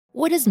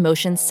What does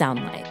motion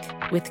sound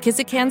like? With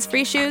Kizikans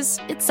free shoes,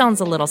 it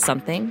sounds a little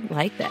something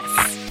like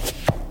this.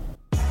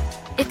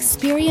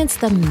 Experience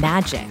the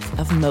magic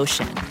of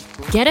motion.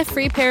 Get a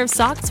free pair of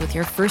socks with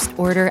your first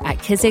order at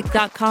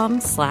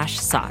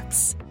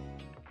kizik.com/socks.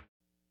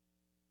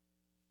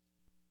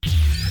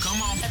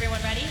 Come on.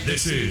 Everyone ready?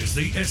 This is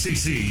the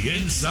SEC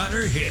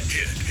Insider Hit.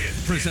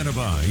 Presented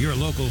by your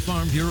local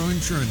Farm Bureau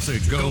Insurance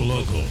agent. Go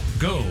local.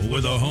 Go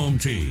with a home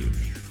team.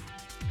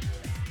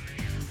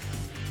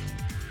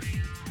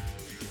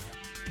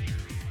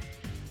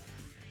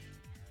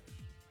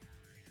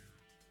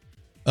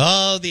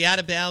 Oh, the Out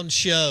of Bounds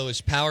show is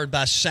powered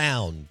by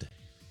Sound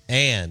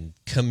and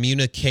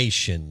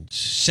Communications.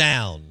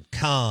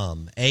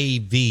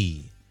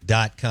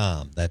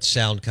 SoundcomAV.com. That's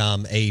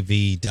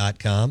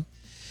SoundcomAV.com.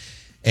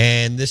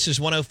 And this is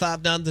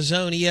 105.9 The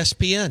Zone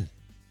ESPN.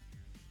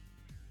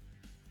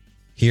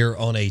 Here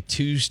on a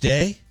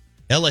Tuesday,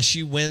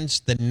 LSU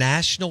wins the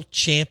national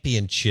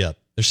championship.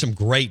 There's some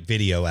great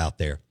video out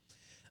there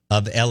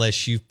of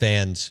LSU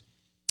fans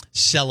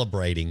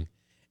celebrating.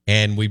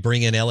 And we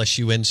bring in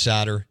LSU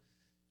insider,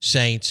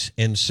 Saints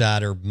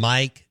insider,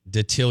 Mike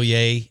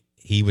Detillier.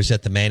 He was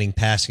at the Manning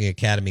Passing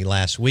Academy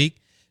last week.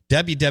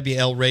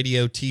 WWL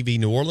Radio TV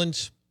New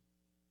Orleans.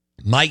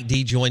 Mike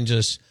D joins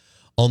us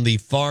on the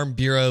Farm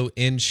Bureau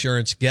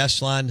Insurance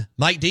guest line.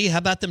 Mike D, how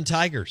about them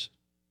Tigers?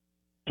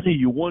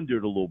 You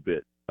wondered a little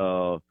bit,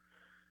 could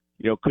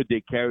they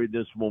carry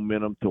this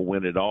momentum to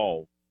win it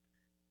all?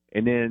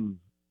 And then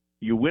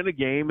you win a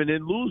game and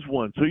then lose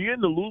one. So you're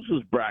in the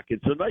losers bracket.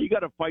 So now you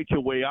got to fight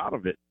your way out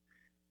of it.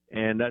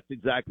 And that's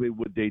exactly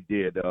what they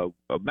did. A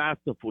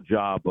masterful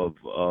job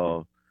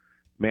of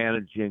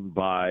managing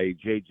by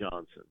Jay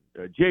Johnson.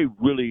 Jay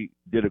really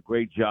did a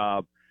great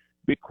job.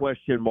 Big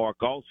question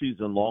mark all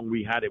season long.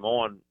 We had him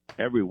on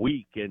every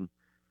week and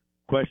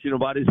question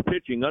about his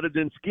pitching other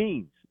than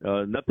schemes.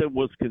 Nothing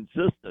was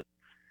consistent.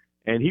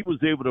 And he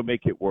was able to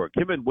make it work.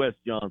 Him and Wes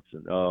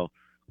Johnson,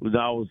 who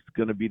now is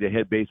going to be the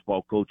head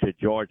baseball coach at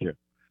Georgia.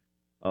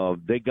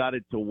 They got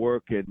it to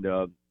work and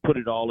put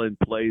it all in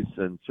place.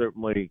 And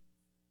certainly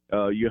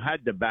you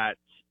had the bats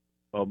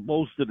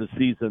most of the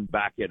season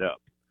back it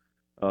up.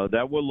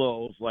 There were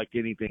lows like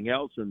anything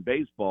else in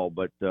baseball,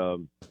 but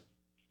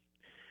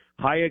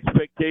high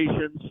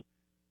expectations.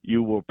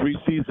 You were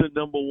preseason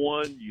number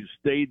one. You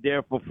stayed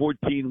there for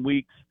 14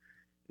 weeks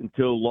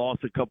until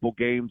lost a couple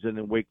games, and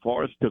then Wake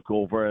Forest took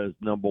over as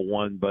number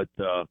one. But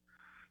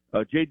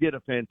Jay did a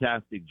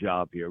fantastic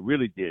job here,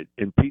 really did,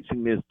 in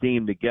piecing this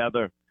team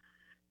together.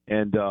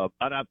 And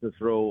I'd have to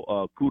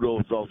throw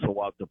kudos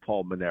also out to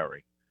Paul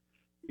Maneri,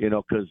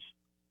 because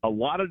a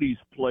lot of these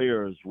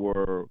players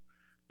were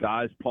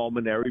guys Paul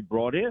Maneri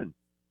brought in.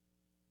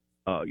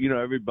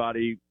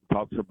 Everybody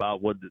talks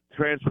about what the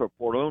transfer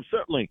portal, and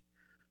certainly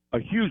a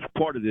huge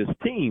part of this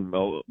team.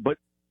 But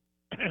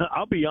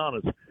I'll be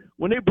honest,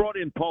 when they brought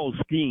in Paul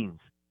Skeens,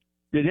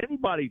 did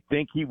anybody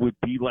think he would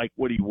be like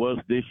what he was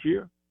this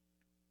year?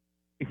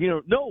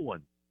 No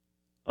one.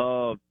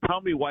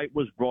 Tommy White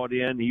was brought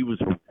in. He was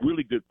a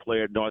really good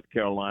player at North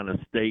Carolina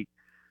State.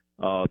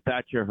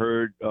 Thatcher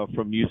Hurd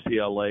from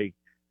UCLA.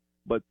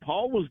 But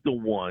Paul was the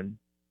one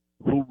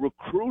who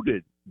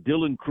recruited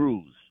Dylan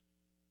Cruz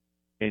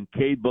and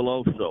Cade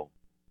Beloso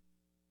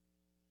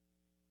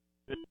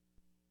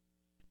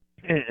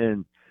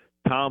and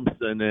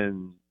Thompson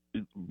and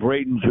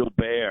Braden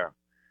Gilbert,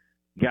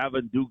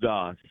 Gavin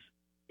Dugas.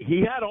 He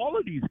had all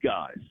of these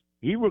guys.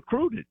 He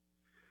recruited.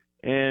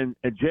 And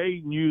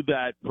Jay knew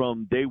that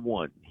from day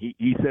one.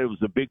 He said it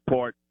was a big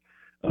part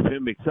of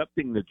him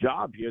accepting the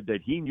job here,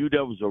 that he knew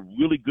there was a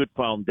really good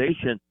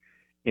foundation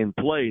in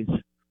place.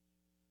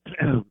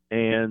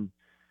 And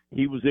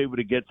he was able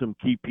to get some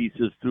key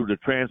pieces through the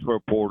transfer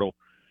portal,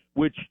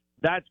 which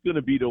that's going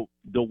to be the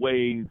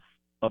wave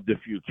of the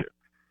future.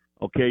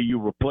 Okay, you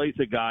replace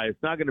a guy.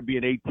 It's not going to be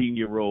an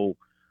 18-year-old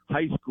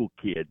high school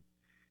kid.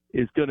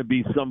 It's going to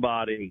be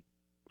somebody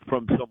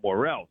from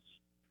somewhere else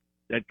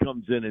that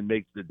comes in and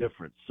makes the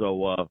difference.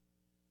 So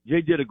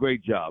Jay did a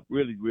great job,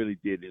 really, really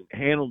did, and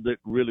handled it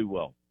really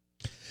well.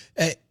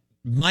 Hey,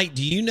 Mike,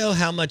 do you know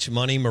how much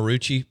money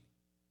Marucci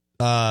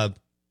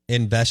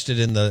invested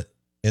in the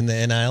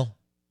NIL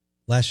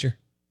last year?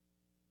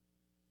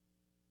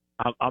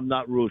 I'm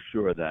not real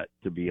sure of that,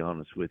 to be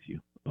honest with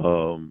you.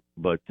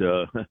 But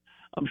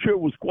I'm sure it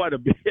was quite a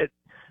bit,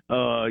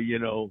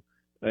 and,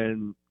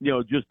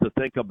 just to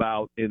think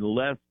about, in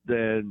less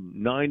than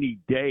 90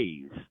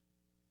 days,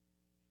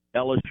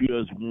 LSU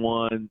has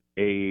won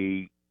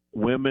a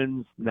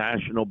women's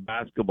national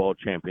basketball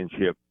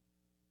championship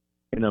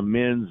and a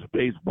men's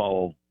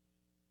baseball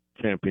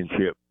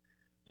championship.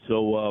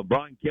 So,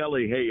 Brian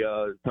Kelly, hey,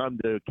 time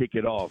to kick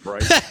it off,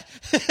 right?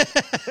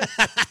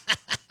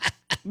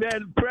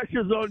 Man,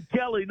 pressure's on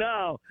Kelly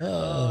now.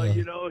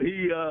 He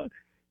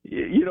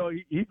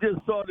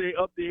just saw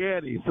up the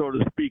ante, so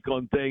to speak,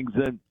 on things.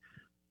 And,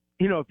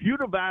 if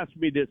you'd have asked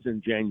me this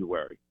in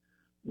January,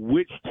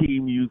 which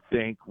team you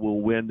think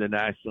will win the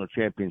national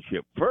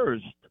championship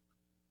first,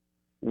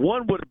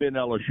 one would have been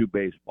LSU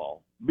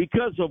baseball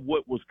because of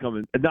what was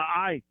coming. Now,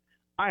 I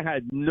I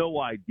had no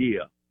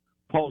idea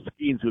Paul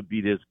Skeens would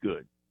be this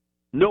good.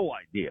 No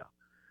idea.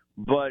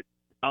 But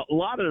a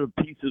lot of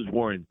the pieces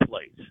were in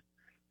place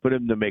for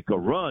them to make a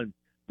run.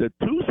 The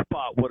 2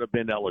 spot would have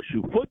been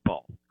LSU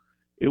football.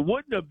 It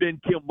wouldn't have been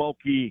Kim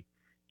Mulkey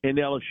in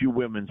LSU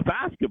women's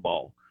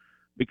basketball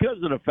because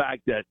of the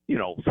fact that,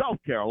 South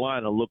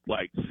Carolina looked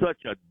like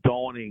such a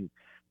daunting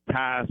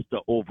task to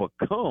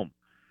overcome.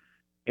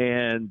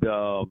 And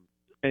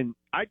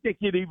I think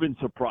it even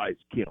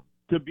surprised Kim,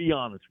 to be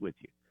honest with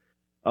you.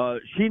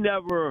 She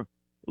never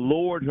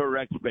lowered her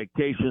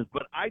expectations,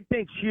 but I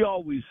think she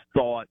always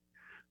thought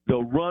the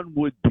run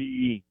would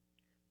be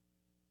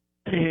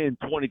in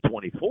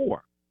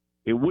 2024.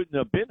 It wouldn't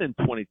have been in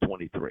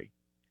 2023.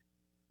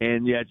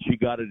 And yet she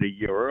got it a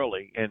year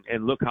early.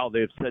 And look how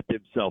they've set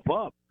themselves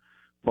up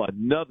for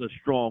another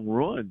strong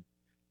run,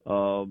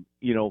 for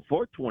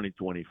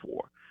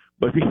 2024.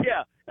 But,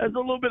 yeah, there's a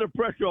little bit of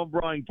pressure on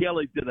Brian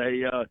Kelly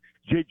today.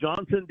 Jay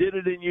Johnson did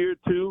it in year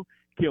 2.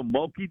 Kim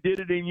Mulkey did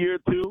it in year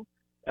 2.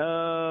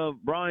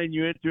 Brian,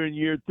 you enter in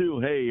year 2.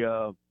 Hey,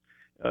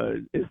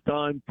 it's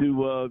time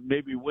to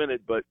maybe win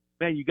it. But,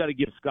 man, you got to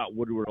give Scott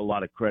Woodward a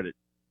lot of credit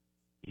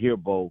here,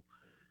 Bo.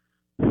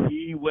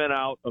 He went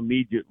out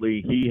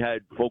immediately. He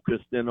had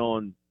focused in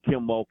on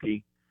Kim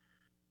Mulkey,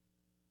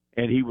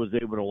 and he was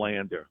able to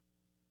land her.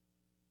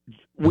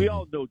 We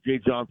all know Jay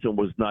Johnson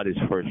was not his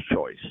first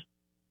choice,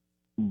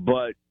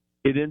 but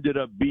it ended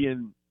up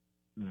being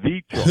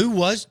the choice. Who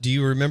was? Do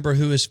you remember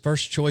who his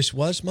first choice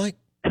was, Mike?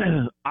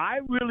 I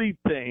really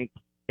think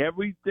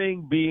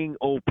everything being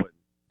open.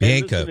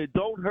 Bianco. Listen, it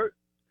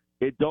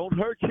don't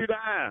hurt you to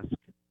ask.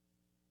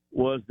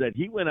 Was that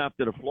he went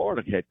after the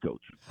Florida head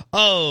coach.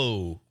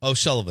 Oh,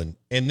 Sullivan.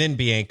 And then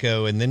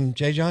Bianco, and then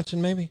Jay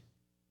Johnson, maybe?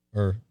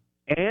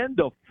 And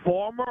the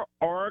former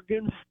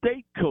Oregon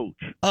State coach.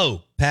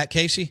 Oh, Pat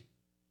Casey?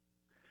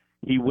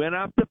 He went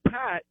after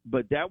Pat,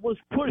 but that was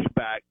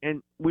pushback.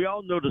 And we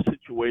all know the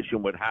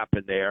situation would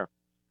happen there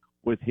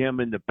with him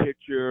in the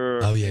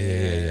picture. Oh,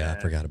 yeah.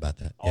 I forgot about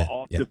that. Yeah,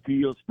 off the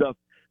field stuff.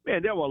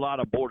 Man, there were a lot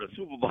of board of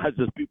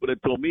supervisors, people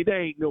that told me there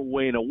ain't no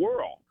way in the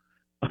world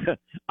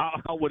I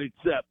would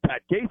accept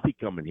Pat Casey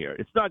coming here.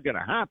 It's not going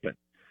to happen.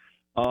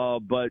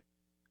 But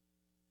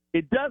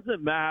it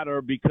doesn't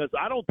matter because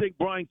I don't think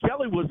Brian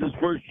Kelly was his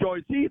first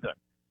choice either.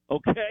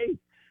 Okay?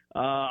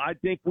 I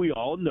think we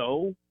all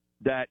know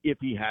that if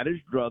he had his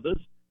druthers,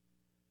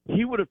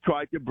 he would have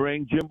tried to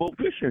bring Jimbo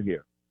Fisher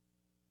here.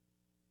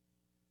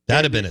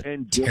 That'd have been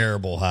a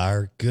terrible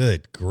hire.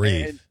 Good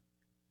grief.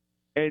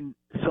 And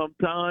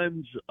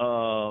sometimes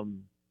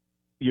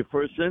your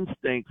first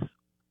instincts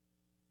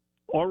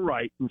are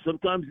right, and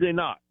sometimes they're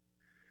not.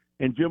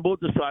 And Jimbo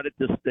decided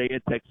to stay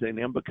at Texas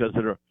A&M because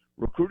of the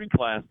recruiting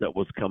class that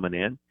was coming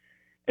in.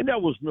 And there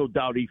was no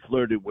doubt he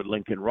flirted with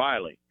Lincoln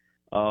Riley.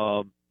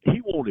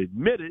 He won't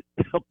admit it,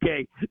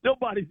 okay?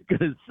 Nobody's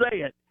going to say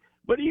it.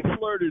 But he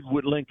flirted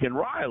with Lincoln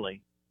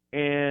Riley.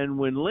 And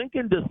when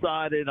Lincoln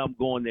decided I'm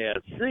going to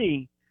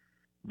SC,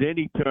 then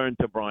he turned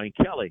to Brian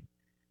Kelly.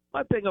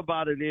 My thing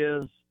about it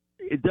is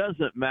it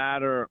doesn't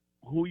matter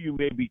who you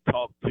maybe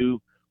talk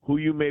to, who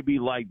you maybe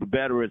like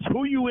better. It's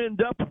who you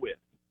end up with,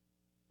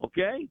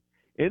 okay?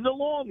 In the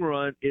long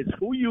run, it's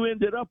who you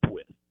ended up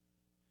with.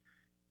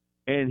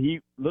 And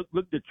he look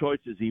the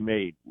choices he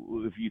made.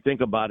 If you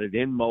think about it,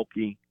 in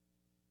Mulkey,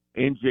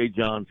 in Jay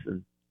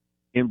Johnson,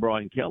 in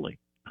Brian Kelly,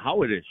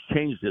 how it has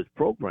changed his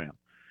program.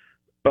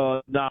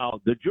 Now,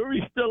 the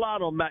jury's still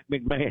out on Matt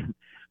McMahon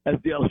as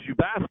the LSU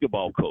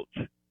basketball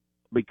coach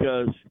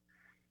because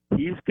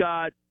he's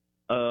got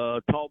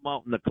a tall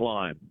mountain to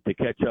climb to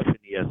catch up in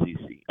the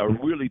SEC, a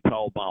really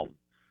tall mountain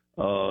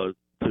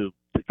to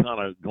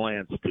kind of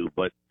glance to.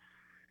 But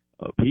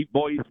he's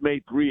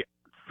made 3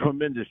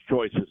 tremendous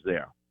choices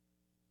there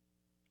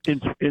in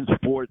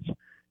sports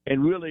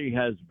and really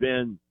has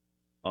been,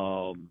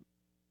 I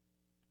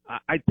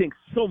think,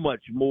 so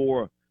much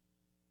more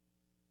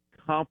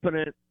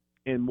competent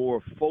and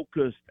more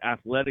focused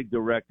athletic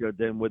director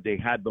than what they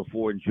had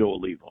before in Joe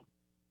Oliva.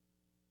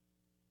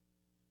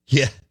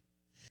 Yeah.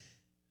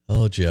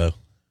 Oh, Joe.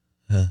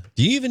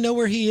 Do you even know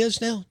where he is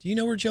now? Do you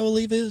know where Joe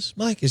Oliva is,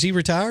 Mike? Is he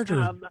retired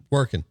or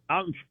working?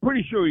 I'm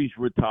pretty sure he's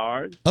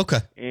retired. Okay.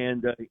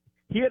 And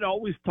he had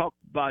always talked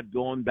about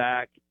going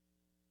back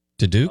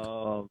to Duke,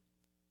 to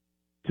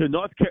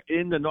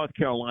in the North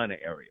Carolina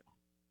area.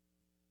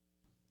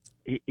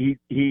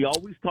 He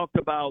always talked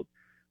about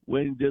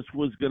when this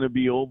was going to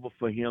be over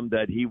for him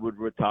that he would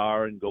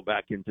retire and go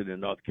back into the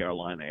North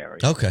Carolina area.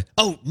 Okay.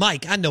 Oh,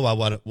 Mike, I know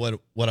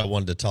what I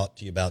wanted to talk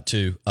to you about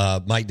too.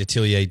 Mike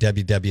Detillier,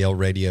 WWL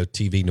Radio,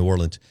 TV, New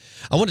Orleans.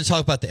 I want to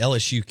talk about the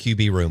LSU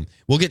QB room.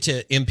 We'll get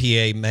to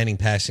MPA, Manning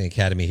Passing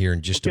Academy, here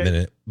in just a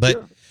minute.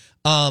 But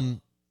sure.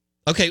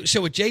 Okay,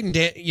 so with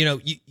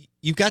Jaden,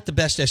 you've got the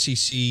best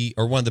SEC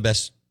or one of the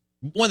best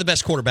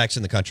quarterbacks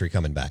in the country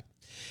coming back,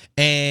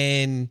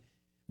 and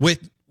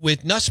with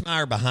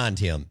Nussmeier behind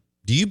him.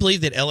 Do you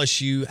believe that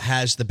LSU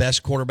has the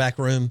best quarterback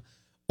room,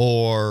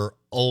 or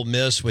Ole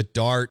Miss with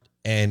Dart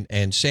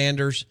and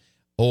Sanders?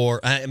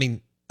 Or I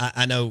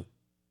know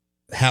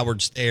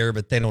Howard's there,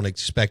 but they don't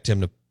expect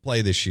him to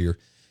play this year.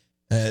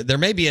 There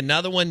may be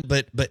another one,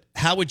 but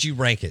how would you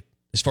rank it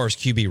as far as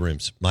QB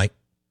rooms, Mike?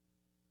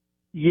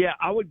 Yeah,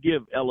 I would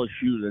give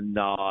LSU the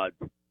nod,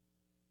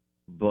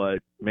 but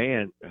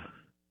man,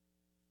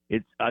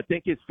 I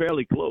think it's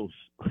fairly close.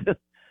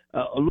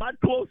 A lot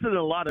closer than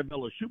a lot of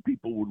LSU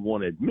people would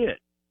want to admit.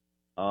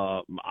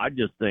 I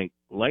just think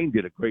Lane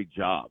did a great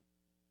job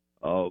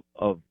of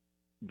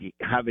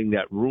having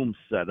that room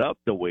set up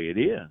the way it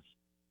is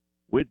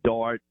with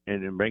Dart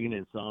and then bringing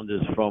in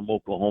Saunders from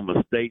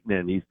Oklahoma State, and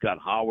then he's got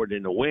Howard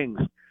in the wings.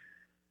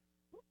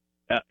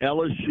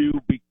 LSU,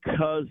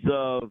 because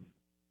of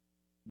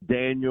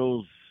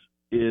Daniels,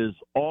 is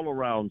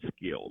all-around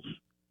skills.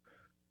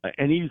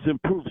 And he's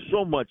improved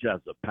so much as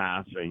a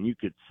passer, and you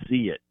could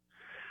see it.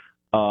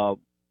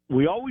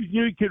 We always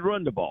knew he could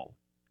run the ball,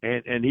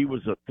 and he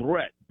was a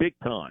threat big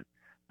time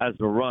as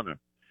a runner.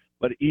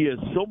 But he is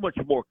so much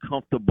more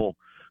comfortable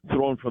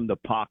throwing from the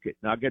pocket.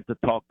 And I get to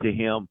talk to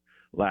him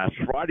last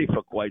Friday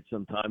for quite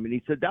some time, and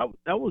he said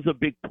that was a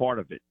big part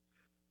of it,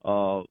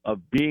 of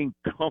being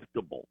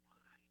comfortable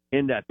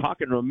in that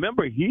pocket. And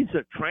remember, he's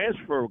a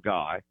transfer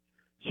guy,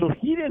 so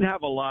he didn't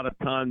have a lot of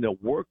time to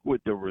work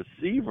with the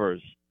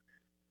receivers.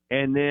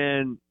 And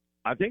then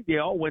I think they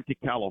all went to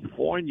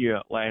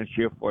California last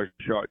year for a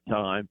short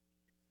time,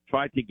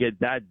 tried to get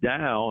that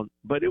down,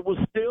 but it was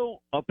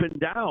still up and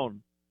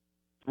down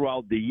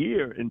throughout the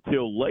year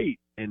until late.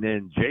 And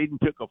then Jaden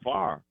took a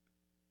fire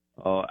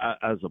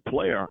as a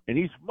player, and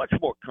he's much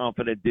more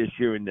confident this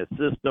year in the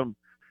system.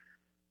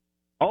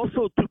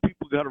 Also, two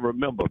people got to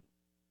remember,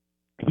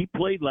 he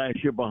played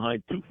last year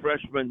behind two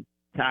freshman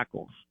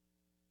tackles.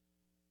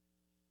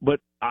 But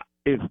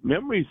if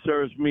memory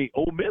serves me,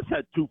 Ole Miss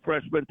had two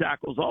freshman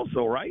tackles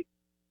also, right?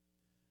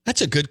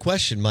 That's a good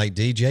question, Mike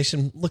D.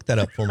 Jason, look that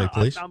up for me,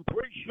 please. I'm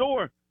pretty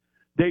sure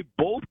they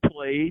both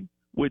played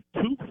with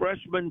two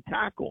freshman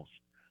tackles.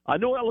 I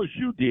know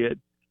LSU did.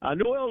 I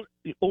know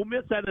Ole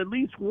Miss had at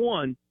least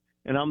one,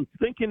 and I'm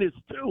thinking it's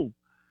two.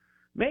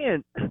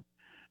 Man,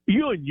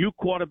 you're a new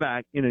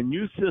quarterback in a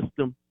new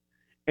system,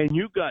 and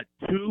you got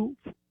two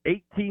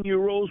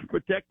 18-year-olds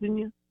protecting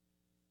you.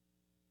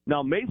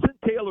 Now, Mason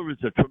Taylor is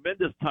a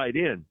tremendous tight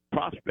end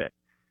prospect.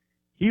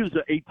 He was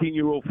an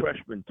 18-year-old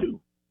freshman, too.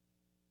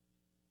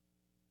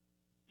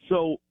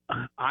 So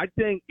I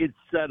think it's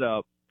set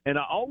up, and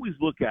I always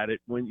look at it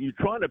when you're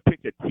trying to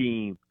pick a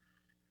team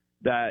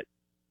that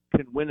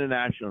can win a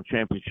national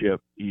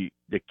championship.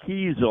 The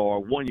keys are,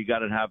 one, you got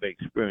to have an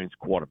experienced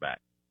quarterback.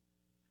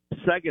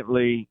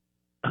 Secondly,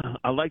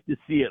 I like to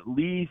see at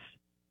least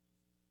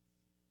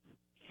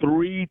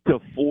 3 to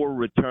 4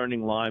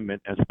 returning linemen,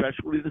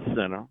 especially the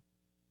center,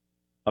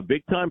 a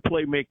big-time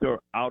playmaker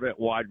out at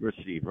wide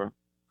receiver,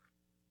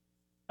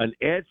 an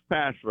edge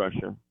pass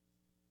rusher,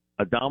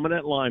 a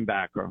dominant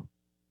linebacker,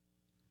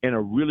 and a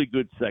really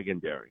good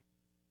secondary.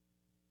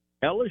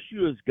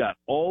 LSU has got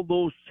all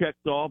those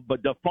checked off,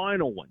 but the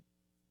final one,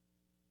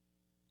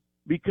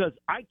 because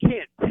I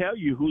can't tell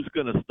you who's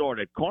going to start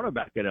at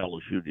cornerback at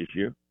LSU this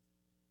year,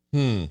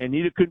 and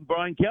neither could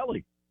Brian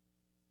Kelly.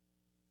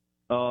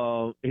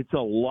 It's a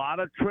lot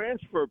of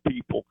transfer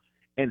people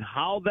and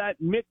how that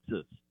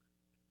mixes.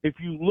 If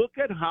you look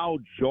at how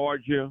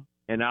Georgia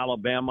and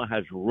Alabama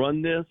has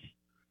run this,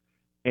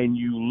 and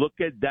you look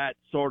at that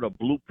sort of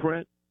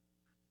blueprint,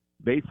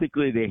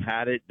 basically they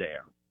had it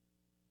there.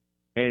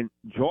 And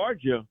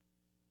Georgia,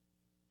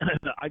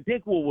 I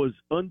think what was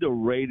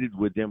underrated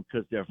with them,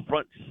 because their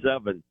front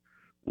seven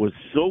was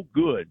so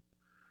good,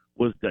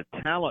 was the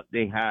talent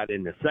they had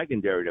in the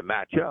secondary to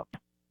match up.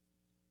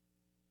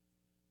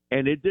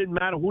 And it didn't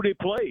matter who they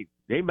played.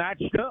 They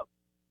matched up.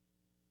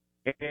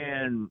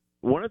 And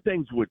one of the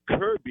things with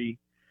Kirby,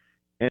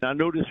 and I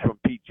noticed from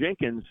Pete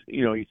Jenkins,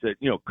 he said,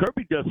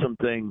 Kirby does some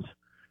things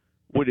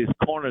with his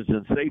corners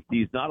and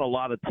safeties not a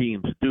lot of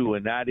teams do,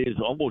 and that is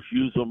almost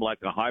use them like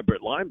a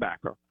hybrid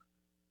linebacker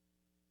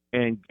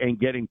and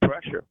getting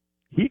pressure.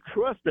 He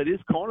trusts that his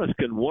corners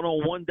can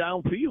one-on-one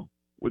downfield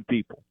with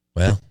people.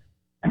 Well,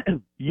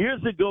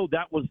 years ago,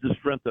 that was the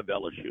strength of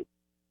LSU.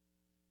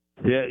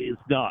 Yeah, it's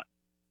not.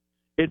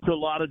 It's a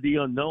lot of the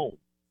unknown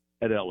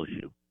at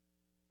LSU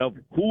of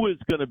who is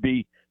going to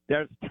be.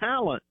 There's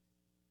talent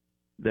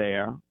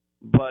there,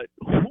 but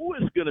who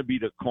is going to be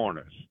the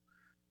corners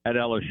at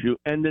LSU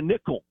and the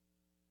nickel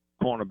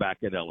cornerback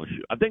at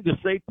LSU? I think the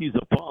safeties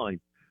are fine,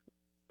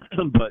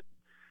 but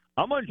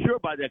I'm unsure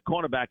about that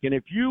cornerback. And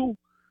if you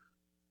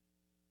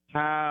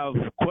have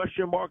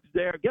question marks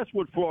there, guess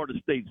what Florida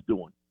State's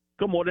doing?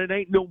 Come on, it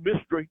ain't no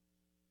mystery.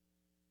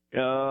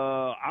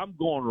 I'm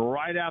going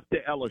right after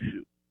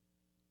LSU,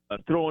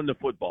 throwing the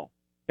football.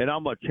 And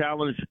I'm going to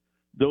challenge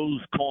those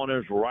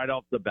corners right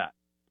off the bat.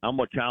 I'm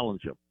going to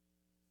challenge them.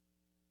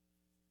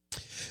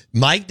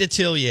 Mike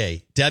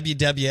Detillier,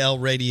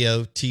 WWL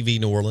Radio TV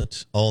New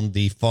Orleans, on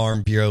the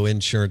Farm Bureau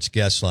Insurance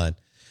guest line.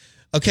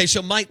 Okay,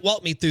 so Mike,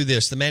 walk me through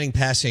this. The Manning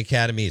Passing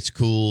Academy, it's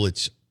cool.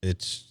 It's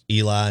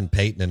Eli and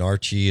Peyton and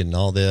Archie and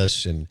all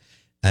this, and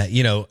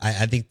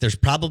I think there's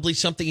probably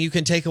something you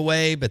can take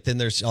away, but then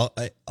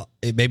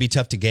it may be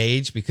tough to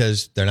gauge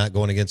because they're not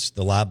going against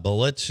the live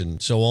bullets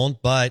and so on.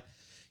 But,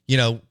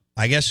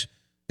 I guess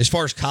as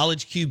far as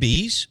college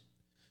QBs,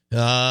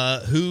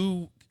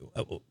 who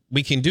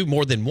we can do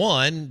more than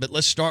one, but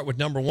let's start with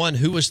number one.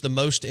 Who was the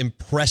most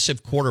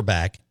impressive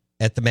quarterback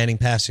at the Manning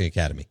Passing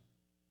Academy?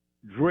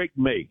 Drake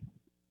May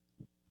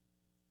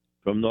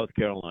from North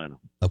Carolina.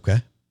 Okay.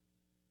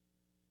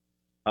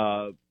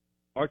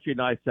 Archie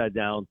and I sat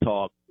down,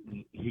 talked.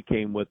 He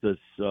came with us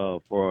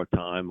for a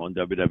time on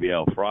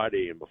WWL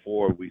Friday, and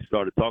before we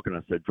started talking,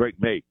 I said, Drake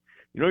May,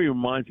 he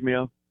reminds me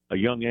of a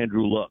young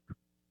Andrew Luck.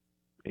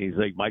 And he's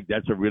like, Mike,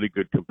 that's a really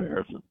good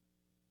comparison.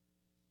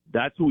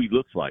 That's who he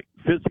looks like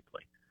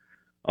physically.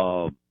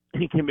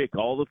 He can make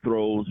all the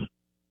throws,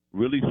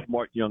 really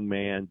smart young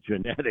man,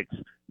 genetics,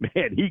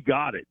 man, he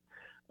got it.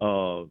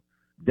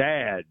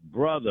 Dad,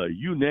 brother,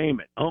 you name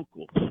it,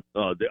 uncles,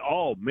 they're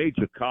all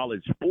major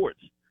college sports.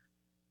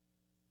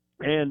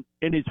 And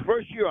in his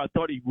first year, I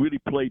thought he really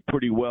played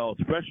pretty well,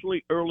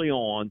 especially early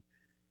on.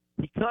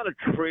 He kind of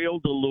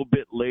trailed a little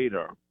bit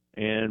later,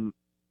 and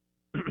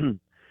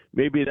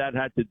maybe that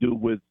had to do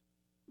with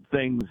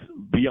things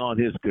beyond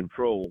his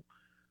control.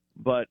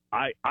 But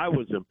I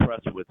was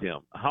impressed with him,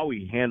 how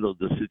he handled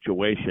the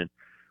situation.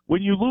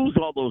 When you lose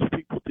all those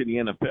people to the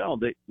NFL,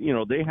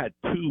 they had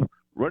two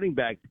running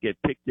backs get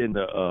picked in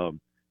the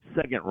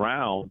second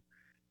round,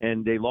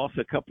 and they lost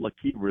a couple of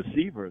key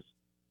receivers.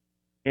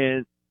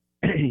 And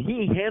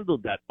he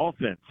handled that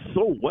offense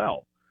so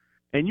well,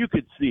 and you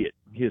could see it.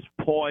 His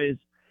poise,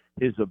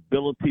 his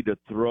ability to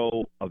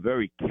throw a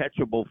very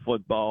catchable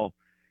football.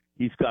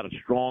 He's got a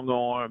strong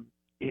arm.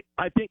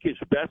 I think his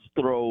best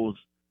throws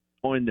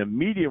are in the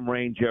medium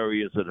range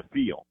areas of the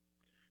field,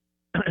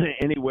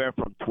 anywhere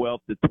from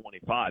 12 to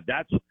 25.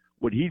 That's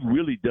what he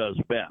really does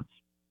best.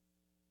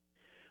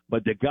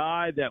 But the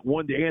guy that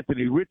won the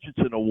Anthony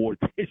Richardson Award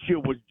this year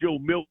was Joe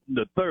Milton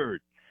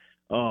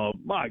III.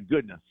 My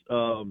goodness.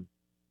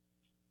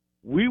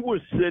 We were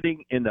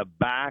sitting in the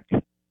back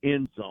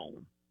end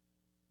zone,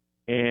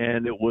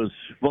 and it was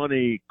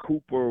funny.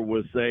 Cooper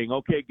was saying,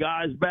 okay,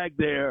 guys back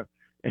there,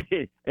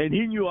 and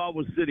he knew I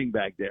was sitting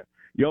back there.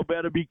 Y'all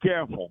better be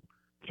careful.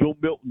 Joe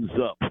Milton's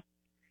up.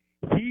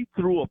 He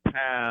threw a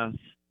pass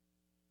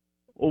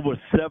over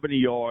 70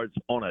 yards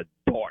on a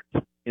dart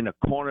in the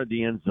corner of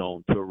the end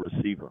zone to a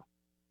receiver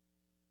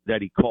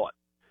that he caught.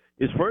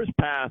 His first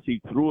pass, he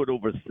threw it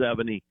over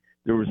 70.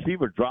 The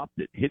receiver dropped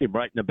it, hit him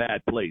right in a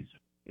bad place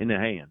in the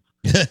hands.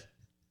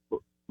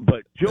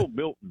 But Joe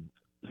Milton,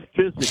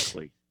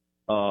 physically,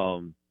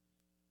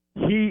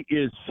 he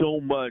is so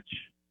much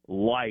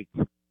like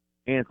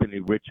Anthony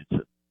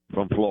Richardson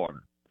from Florida.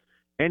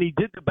 And he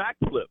did the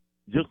backflip,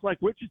 just like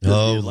Richardson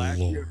did last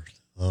year.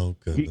 Oh,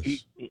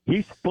 goodness.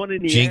 He spun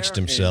in the Jinxed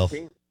air. himself.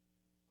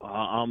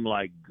 I'm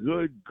like,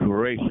 good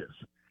gracious.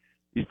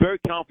 He's a very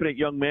confident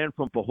young man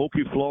from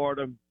Pahokee,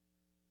 Florida.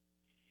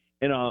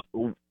 And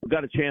we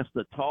got a chance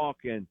to talk,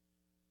 and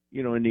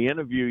in the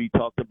interview, he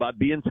talked about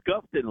being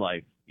scuffed in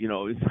life.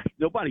 It's like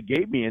nobody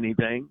gave me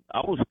anything. I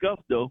was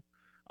scuffed, though.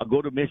 I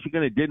go to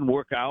Michigan. It didn't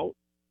work out.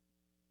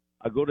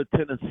 I go to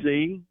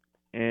Tennessee.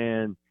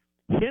 And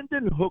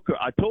Hendon Hooker,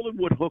 I told him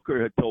what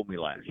Hooker had told me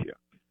last year.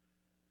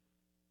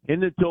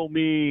 Hendon told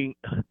me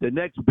the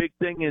next big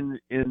thing in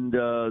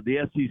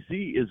the SEC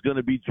is going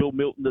to be Joe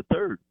Milton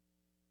III.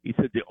 He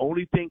said the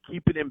only thing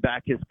keeping him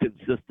back is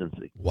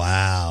consistency.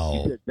 Wow.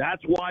 He said,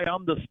 that's why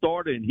I'm the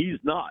starter and he's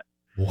not.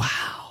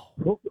 Wow.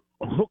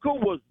 Hooker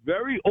was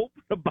very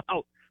open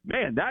about,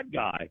 man, that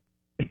guy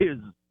is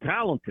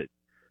talented.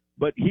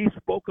 But he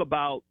spoke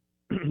about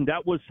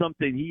that was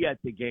something he had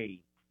to gain.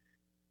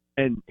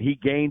 And he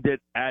gained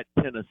it at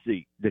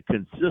Tennessee, the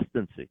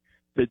consistency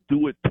to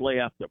do it play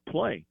after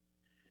play.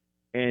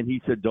 And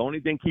he said the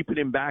only thing keeping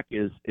him back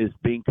is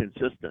being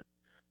consistent.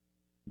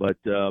 But,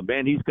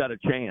 man, he's got a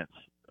chance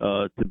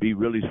to be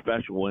really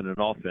special in an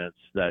offense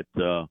that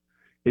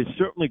is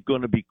certainly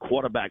going to be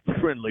quarterback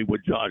friendly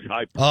with Josh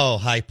Heupel. Oh,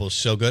 Heupel's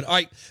so good. All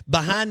right,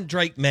 behind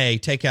Drake May,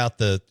 take out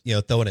the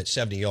throwing it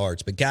 70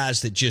 yards, but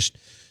guys that just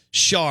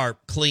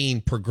sharp,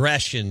 clean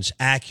progressions,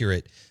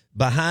 accurate.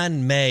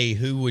 Behind May,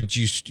 who would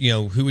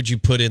you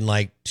put in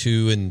like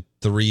 2 and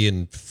 3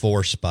 and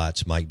 4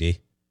 spots, Mike D?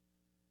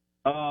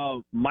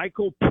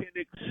 Michael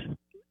Penix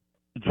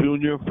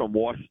Jr. from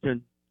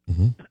Washington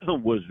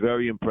was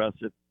very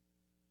impressive.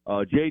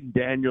 Jaden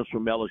Daniels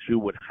from LSU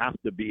would have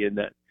to be in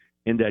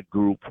that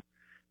group,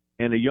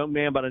 and a young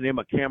man by the name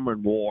of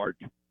Cameron Ward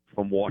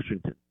from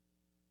Washington,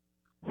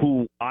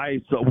 who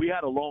I saw. We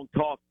had a long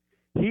talk.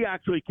 He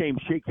actually came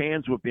shake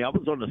hands with me. I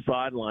was on the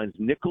sidelines,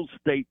 Nicholls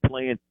State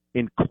playing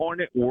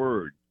Incarnate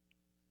Word,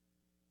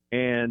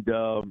 and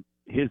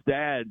his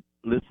dad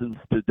listens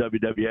to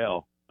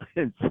WWL,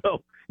 and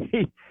so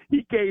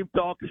he came,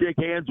 talk, shake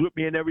hands with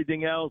me, and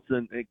everything else,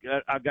 and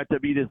I got to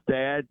meet his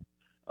dad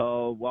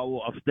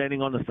while I was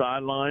standing on the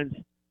sidelines,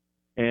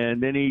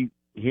 and then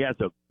he has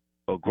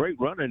a great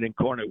run at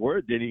Incarnate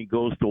Word. Then he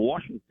goes to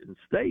Washington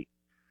State,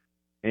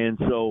 and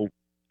so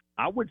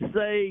I would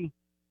say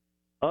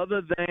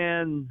other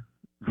than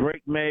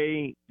Drake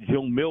May,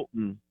 Joe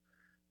Milton,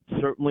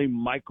 certainly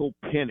Michael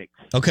Penix.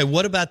 Okay,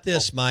 what about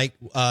this, Mike?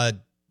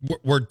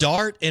 Were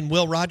Dart and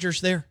Will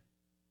Rogers there?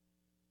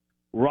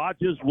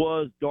 Rogers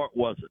was, Dart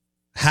wasn't.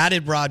 How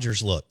did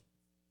Rogers look?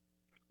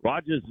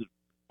 Rogers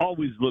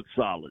always looks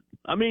solid.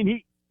 I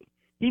mean,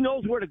 he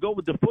knows where to go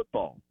with the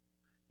football.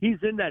 He's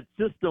in that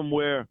system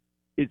where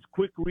it's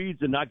quick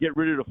reads and not get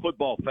rid of the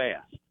football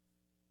fast.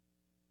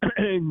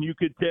 And you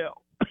could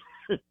tell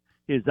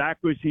his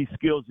accuracy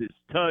skills, his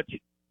touch.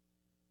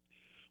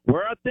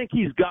 Where I think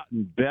he's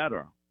gotten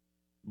better,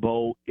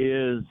 Bo,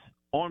 is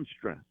arm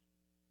strength.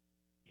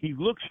 He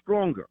looks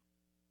stronger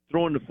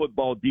throwing the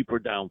football deeper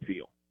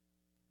downfield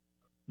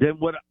than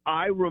what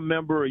I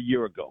remember a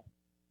year ago.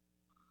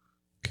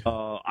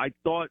 I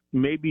thought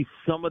maybe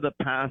some of the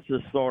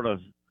passes sort of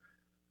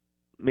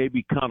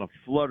maybe kind of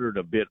fluttered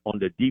a bit on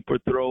the deeper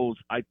throws.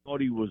 I thought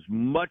he was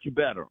much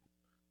better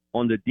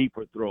on the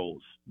deeper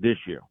throws this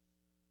year.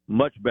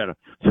 Much better.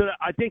 So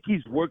I think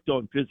he's worked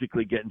on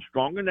physically getting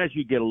stronger. And as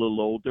you get a little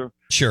older,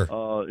 sure,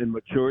 in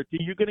maturity,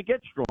 you're going to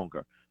get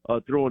stronger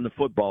throwing the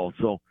football.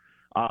 So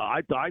I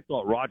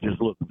thought Rogers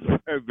looked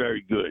very,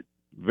 very good.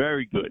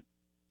 Very good.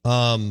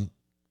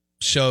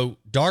 So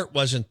Dart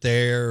wasn't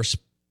there.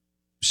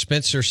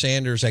 Spencer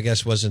Sanders, I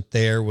guess, wasn't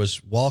there.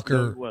 Was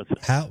Walker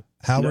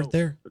Howard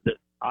there?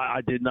 I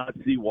did not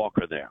see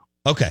Walker there.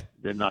 Okay.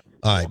 Did not.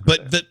 All right.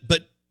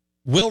 But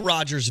Will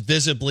Rogers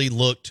visibly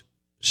looked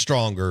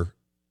stronger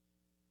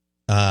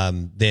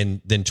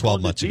than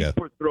 12 months ago.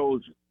 Deeper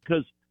throws,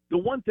 because the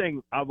one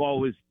thing I've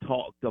always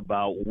talked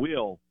about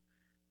Will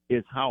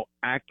is how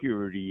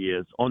accurate he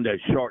is on that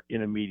short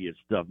intermediate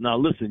stuff. Now,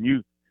 listen,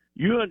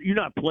 you're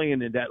not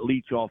playing in that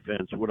Leach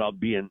offense without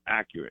being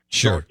accurate.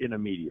 Sure. Short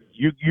intermediate.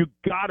 You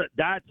got it.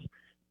 That's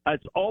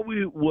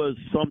always was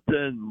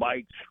something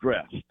Mike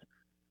stressed.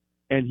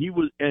 And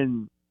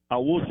I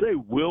will say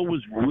Will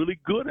was really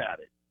good at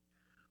it.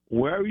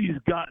 Where he's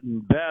gotten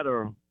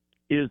better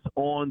is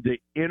on the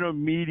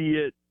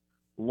intermediate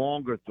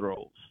longer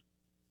throws,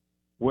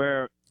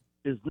 where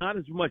there's not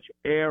as much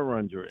air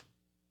under it.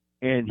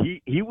 And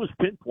he was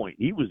pinpoint.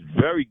 He was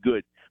very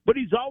good. But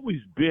he's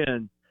always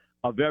been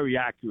a very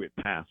accurate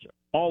passer.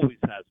 Always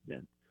has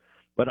been.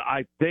 But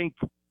I think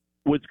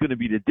what's going to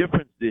be the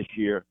difference this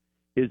year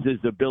is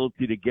his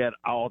ability to get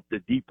out the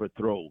deeper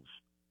throws.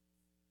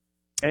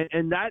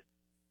 And that,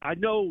 I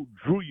know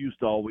Drew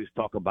used to always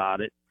talk about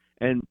it,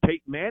 and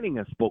Peyton Manning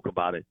has spoke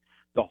about it.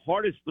 The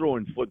hardest throw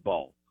in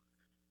football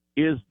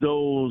is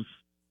those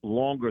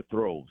longer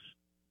throws.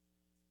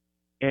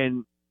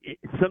 And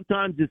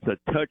sometimes it's a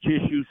touch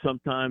issue.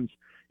 Sometimes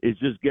it's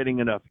just getting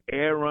enough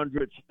air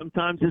under it.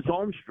 Sometimes it's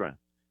arm strength.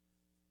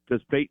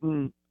 Because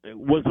Peyton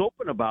was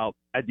open about,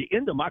 at the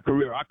end of my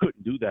career, I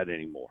couldn't do that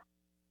anymore.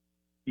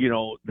 You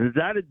know,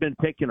 that had been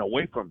taken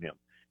away from him.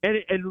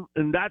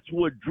 And that's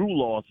what Drew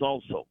lost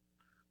also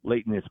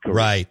late in his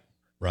career.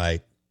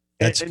 Right.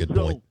 That's a good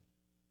point.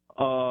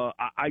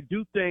 I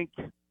do think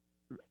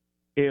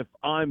if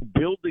I'm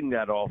building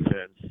that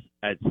offense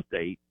at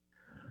State,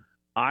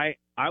 I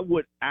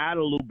would add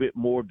a little bit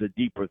more of the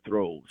deeper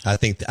throws. I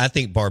think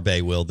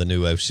Barbet will, the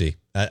new OC.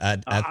 I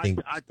think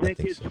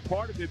it's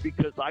part of it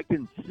because I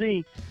can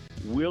see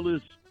Will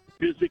is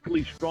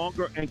physically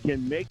stronger and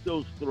can make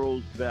those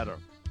throws better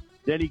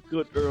than he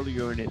could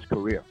earlier in his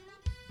career.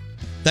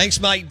 Thanks,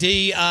 Mike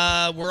D.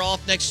 We're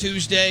off next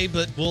Tuesday,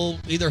 but we'll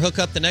either hook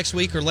up the next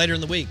week or later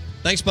in the week.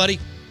 Thanks, buddy.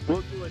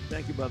 We'll do it.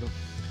 Thank you, brother.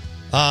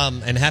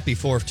 And happy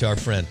 4th to our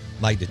friend,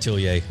 Mike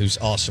Detillier, who's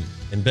awesome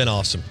and been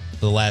awesome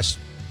for the last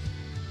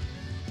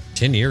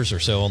 10 years or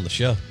so on the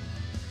show.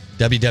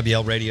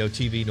 WWL Radio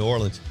TV New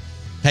Orleans.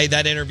 Hey,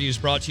 that interview is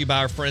brought to you by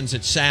our friends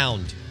at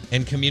Sound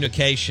and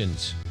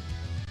Communications.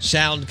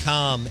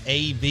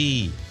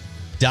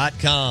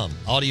 SoundcomAV.com.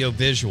 Audio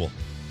visual,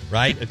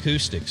 right?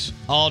 Acoustics,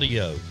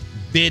 audio,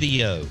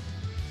 video,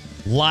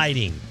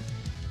 lighting.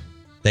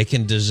 They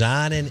can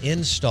design and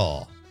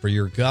install for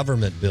your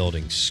government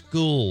building,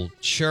 school,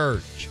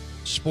 church,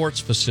 sports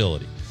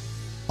facility.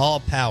 All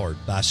powered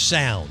by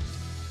Sound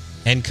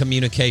and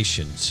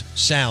Communications.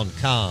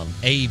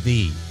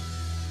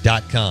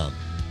 SoundcomAV.com.